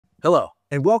Hello,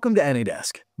 and welcome to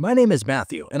AnyDesk. My name is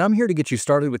Matthew, and I'm here to get you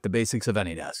started with the basics of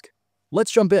AnyDesk.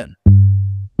 Let's jump in.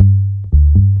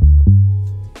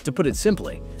 To put it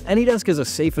simply, AnyDesk is a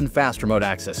safe and fast remote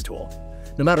access tool.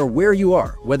 No matter where you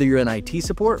are, whether you're in IT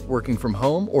support, working from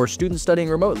home, or a student studying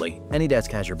remotely,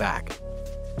 AnyDesk has your back.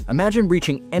 Imagine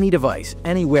reaching any device,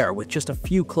 anywhere with just a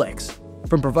few clicks.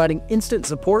 From providing instant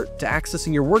support to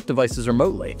accessing your work devices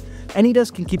remotely,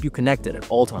 AnyDesk can keep you connected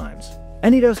at all times.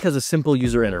 AnyDesk has a simple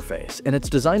user interface, and it's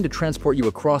designed to transport you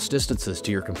across distances to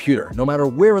your computer, no matter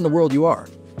where in the world you are.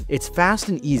 It's fast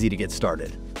and easy to get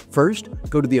started. First,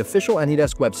 go to the official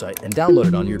AnyDesk website and download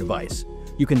it on your device.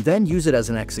 You can then use it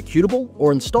as an executable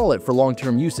or install it for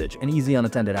long-term usage and easy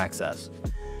unattended access.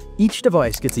 Each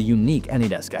device gets a unique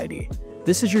AnyDesk ID.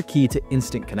 This is your key to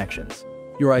instant connections.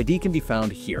 Your ID can be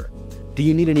found here. Do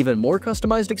you need an even more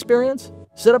customized experience?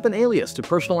 Set up an alias to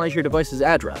personalize your device's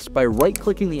address by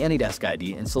right-clicking the AnyDesk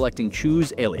ID and selecting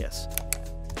Choose Alias.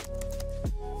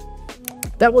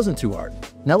 That wasn't too hard.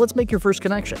 Now let's make your first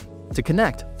connection. To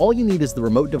connect, all you need is the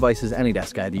remote device's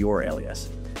AnyDesk ID or alias.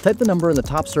 Type the number in the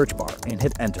top search bar and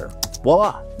hit Enter.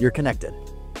 Voila, you're connected.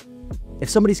 If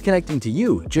somebody's connecting to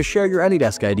you, just share your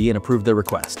AnyDesk ID and approve their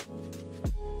request.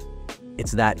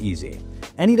 It's that easy.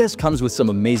 AnyDesk comes with some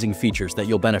amazing features that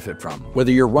you'll benefit from,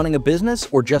 whether you're running a business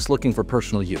or just looking for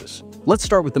personal use. Let's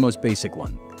start with the most basic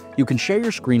one. You can share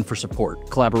your screen for support,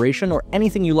 collaboration, or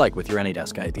anything you like with your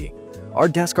AnyDesk ID. Our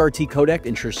Desk RT codec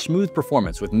ensures smooth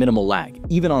performance with minimal lag,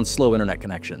 even on slow internet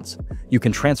connections. You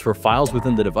can transfer files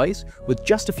within the device with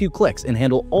just a few clicks and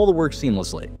handle all the work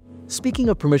seamlessly. Speaking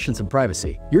of permissions and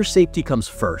privacy, your safety comes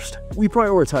first. We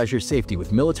prioritize your safety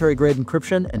with military-grade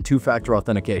encryption and two-factor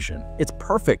authentication. It's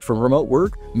perfect for remote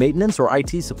work, maintenance, or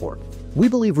IT support. We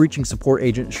believe reaching support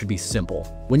agents should be simple.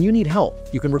 When you need help,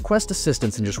 you can request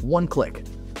assistance in just one click.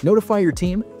 Notify your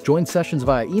team, join sessions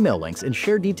via email links, and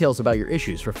share details about your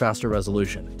issues for faster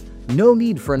resolution. No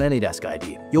need for an AnyDesk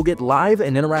ID. You'll get live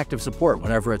and interactive support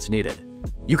whenever it's needed.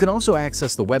 You can also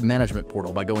access the web management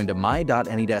portal by going to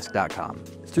my.anydesk.com.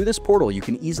 Through this portal, you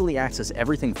can easily access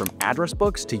everything from address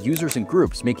books to users and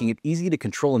groups, making it easy to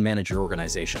control and manage your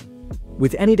organization.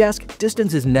 With AnyDesk,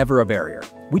 distance is never a barrier.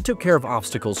 We took care of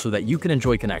obstacles so that you can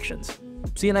enjoy connections.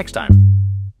 See you next time.